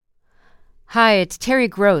Hi, it's Terry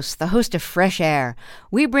Gross, the host of Fresh Air.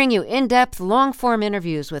 We bring you in-depth, long-form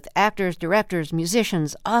interviews with actors, directors,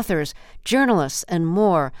 musicians, authors, journalists, and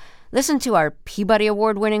more. Listen to our Peabody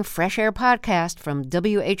Award-winning Fresh Air podcast from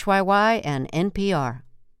WHYY and NPR.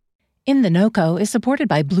 In the NoCo is supported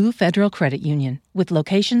by Blue Federal Credit Union, with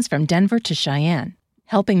locations from Denver to Cheyenne,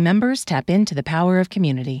 helping members tap into the power of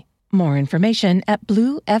community. More information at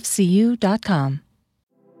bluefcu.com.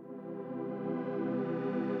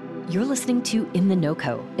 You're listening to In the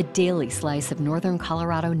NoCo, a daily slice of Northern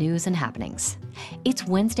Colorado news and happenings. It's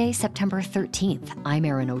Wednesday, September 13th. I'm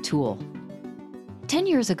Erin O'Toole. 10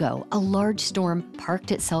 years ago, a large storm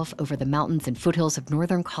parked itself over the mountains and foothills of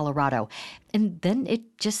northern Colorado, and then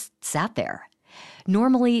it just sat there.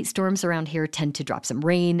 Normally, storms around here tend to drop some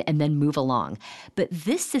rain and then move along, but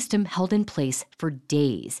this system held in place for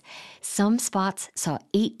days. Some spots saw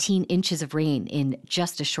 18 inches of rain in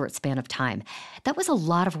just a short span of time. That was a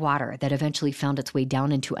lot of water that eventually found its way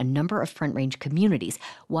down into a number of Front Range communities,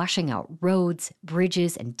 washing out roads,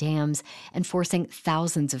 bridges, and dams, and forcing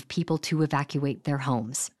thousands of people to evacuate their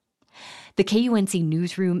homes. The KUNC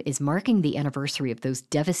newsroom is marking the anniversary of those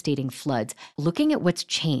devastating floods, looking at what's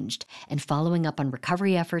changed and following up on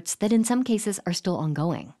recovery efforts that in some cases are still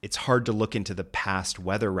ongoing. It's hard to look into the past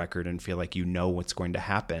weather record and feel like you know what's going to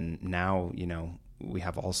happen. Now, we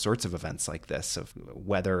have all sorts of events like this, of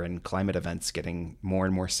weather and climate events getting more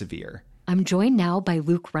and more severe. I'm joined now by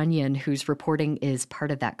Luke Runyon, whose reporting is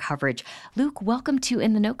part of that coverage. Luke, welcome to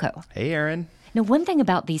In the NoCo. Hey, Erin. Now, one thing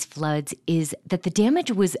about these floods is that the damage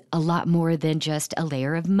was a lot more than just a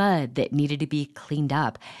layer of mud that needed to be cleaned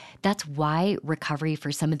up. That's why recovery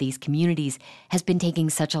for some of these communities has been taking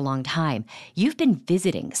such a long time. You've been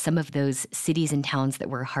visiting some of those cities and towns that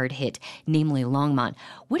were hard hit, namely Longmont.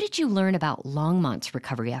 What did you learn about Longmont's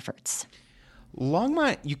recovery efforts?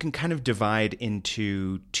 Longmont, you can kind of divide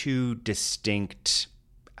into two distinct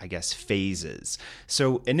phases.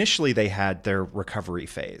 So initially they had their recovery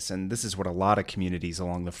phase, and this is what a lot of communities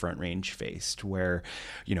along the Front Range faced, where,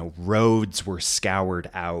 roads were scoured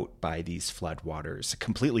out by these floodwaters,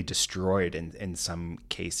 completely destroyed in some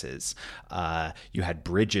cases. You had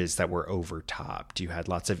bridges that were overtopped. You had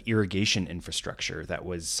lots of irrigation infrastructure that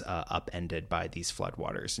was upended by these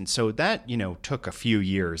floodwaters. And so that, took a few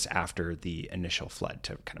years after the initial flood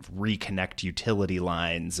to kind of reconnect utility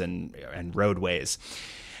lines and roadways.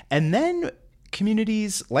 And then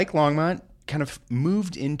communities like Longmont kind of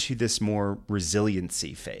moved into this more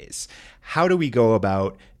resiliency phase. How do we go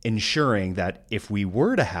about ensuring that if we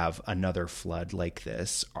were to have another flood like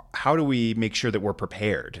this, how do we make sure that we're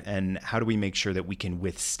prepared? And how do we make sure that we can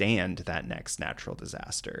withstand that next natural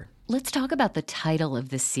disaster? Let's talk about the title of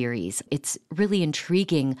this series. It's really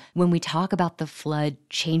intriguing when we talk about the flood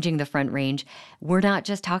changing the Front Range. We're not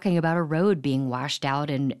just talking about a road being washed out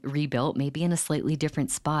and rebuilt, maybe in a slightly different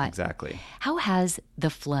spot. Exactly. How has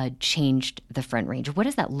the flood changed the Front Range? What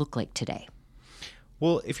does that look like today?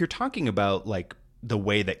 Well, if you're talking about the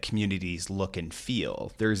way that communities look and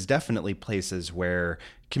feel, there's definitely places where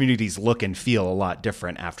communities look and feel a lot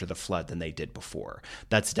different after the flood than they did before.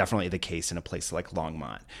 That's definitely the case in a place like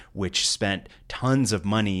Longmont, which spent tons of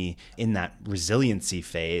money in that resiliency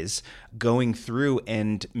phase going through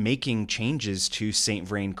and making changes to St.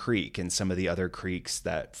 Vrain Creek and some of the other creeks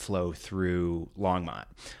that flow through Longmont.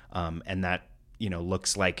 And that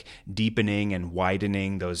looks like deepening and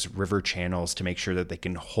widening those river channels to make sure that they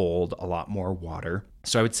can hold a lot more water.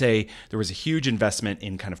 So I would say there was a huge investment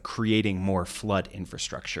in kind of creating more flood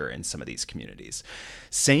infrastructure in some of these communities.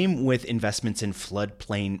 Same with investments in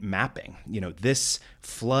floodplain mapping. This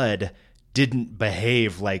flood didn't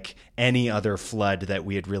behave like any other flood that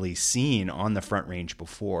we had really seen on the Front Range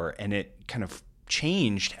before, and it kind of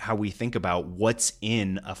changed how we think about what's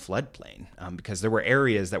in a floodplain, because there were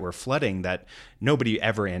areas that were flooding that nobody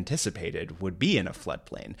ever anticipated would be in a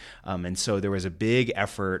floodplain. And so there was a big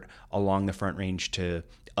effort along the Front Range to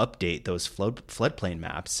update those floodplain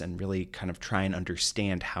maps and really kind of try and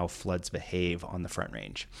understand how floods behave on the Front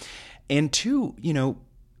Range. And two,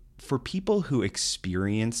 for people who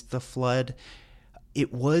experienced the flood,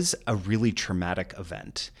 it was a really traumatic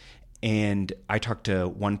event. And I talked to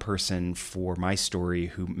one person for my story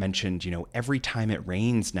who mentioned, every time it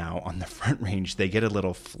rains now on the Front Range, they get a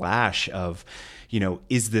little flash of,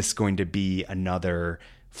 is this going to be another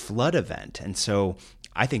flood event? And so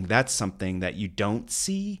I think that's something that you don't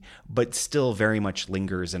see, but still very much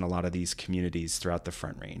lingers in a lot of these communities throughout the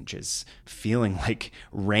Front Range, is feeling like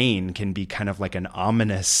rain can be kind of like an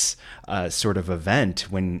ominous sort of event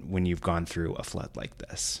when you've gone through a flood like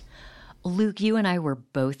this. Luke, you and I were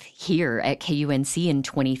both here at KUNC in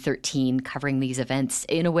 2013 covering these events.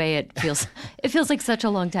 In a way, it feels like such a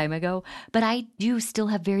long time ago, but I do still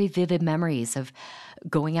have very vivid memories of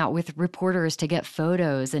going out with reporters to get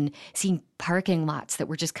photos and seeing parking lots that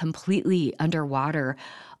were just completely underwater.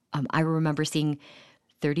 I remember seeing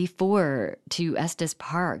 34 to Estes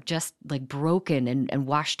Park, just like broken and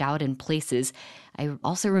washed out in places. I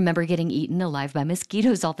also remember getting eaten alive by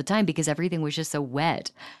mosquitoes all the time because everything was just so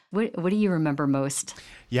wet. What do you remember most?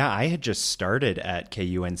 Yeah, I had just started at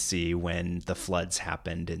KUNC when the floods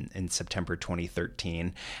happened in September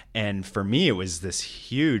 2013. And for me, it was this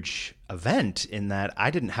huge event in that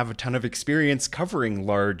I didn't have a ton of experience covering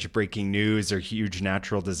large breaking news or huge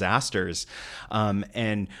natural disasters.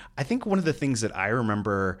 And I think one of the things that I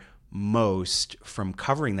remember most from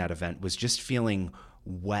covering that event was just feeling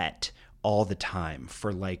wet all the time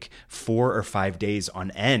for like 4 or 5 days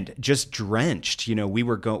on end, just drenched. You know, we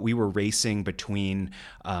were racing between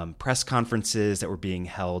press conferences that were being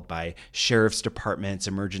held by sheriff's departments,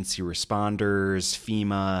 emergency responders,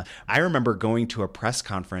 FEMA. I remember going to a press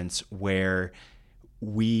conference where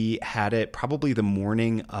we had it probably the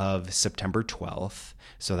morning of September 12th.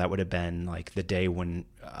 So that would have been like the day when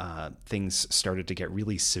things started to get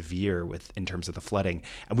really severe in terms of the flooding.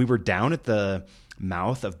 And we were down at the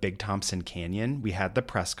mouth of Big Thompson Canyon. We had the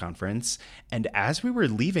press conference. And as we were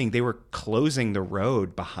leaving, they were closing the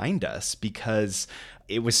road behind us because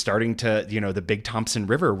it was starting to, the Big Thompson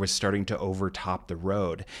River was starting to overtop the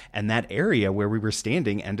road. And that area where we were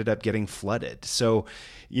standing ended up getting flooded. So,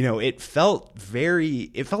 it felt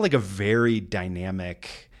like a very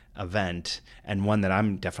dynamic event and one that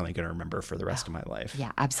I'm definitely going to remember for the rest of my life.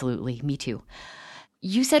 Yeah, absolutely. Me too.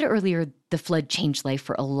 You said earlier the flood changed life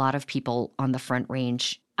for a lot of people on the Front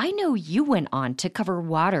Range. I know you went on to cover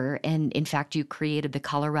water, and in fact, you created the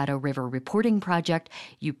Colorado River Reporting Project.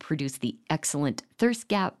 You produced the excellent Thirst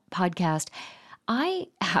Gap podcast. I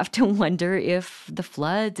have to wonder if the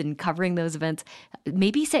floods and covering those events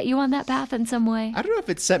maybe set you on that path in some way. I don't know if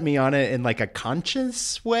it set me on it in like a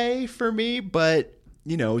conscious way for me, but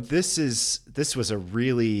this was a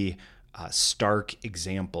really stark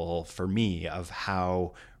example for me of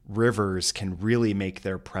how rivers can really make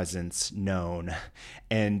their presence known.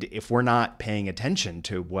 And if we're not paying attention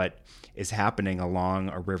to what is happening along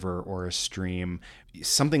a river or a stream,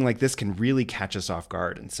 something like this can really catch us off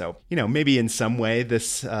guard. And so, maybe in some way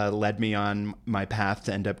this led me on my path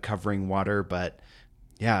to end up covering water. But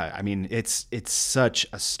yeah, I mean, it's such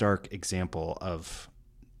a stark example of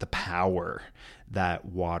the power that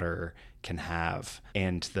water can have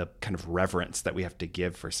and the kind of reverence that we have to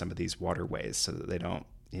give for some of these waterways so that they don't,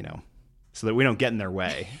 so that we don't get in their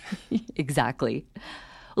way. Exactly.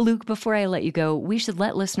 Luke, before I let you go, we should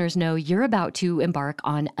let listeners know you're about to embark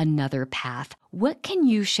on another path. What can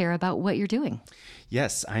you share about what you're doing?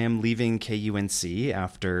 Yes, I am leaving KUNC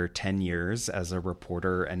after 10 years as a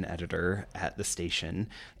reporter and editor at the station.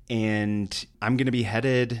 And I'm going to be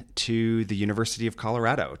headed to the University of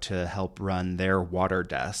Colorado to help run their water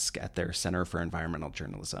desk at their Center for Environmental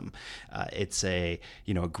Journalism. It's a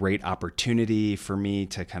great opportunity for me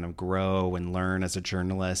to kind of grow and learn as a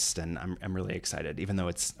journalist, and I'm really excited, even though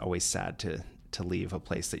it's always sad to leave a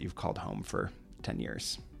place that you've called home for 10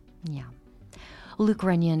 years. Yeah. Luke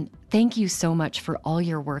Runyon, thank you so much for all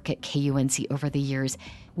your work at KUNC over the years.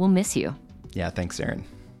 We'll miss you. Yeah, thanks, Erin.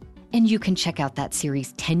 And you can check out that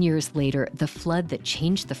series 10 years later, The Flood That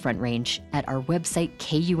Changed the Front Range, at our website,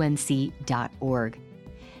 kunc.org.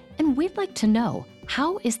 And we'd like to know,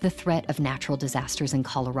 how is the threat of natural disasters in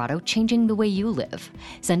Colorado changing the way you live?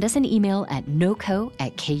 Send us an email at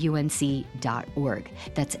noco@kunc.org.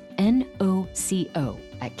 That's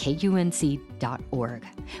NOCO@kunc.org.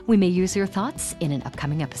 We may use your thoughts in an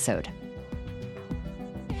upcoming episode.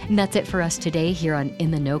 And that's it for us today here on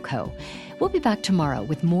In the NoCo. We'll be back tomorrow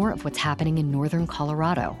with more of what's happening in northern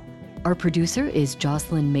Colorado. Our producer is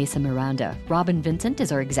Jocelyn Mesa Miranda. Robin Vincent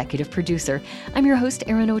is our executive producer. I'm your host,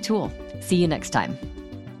 Erin O'Toole. See you next time.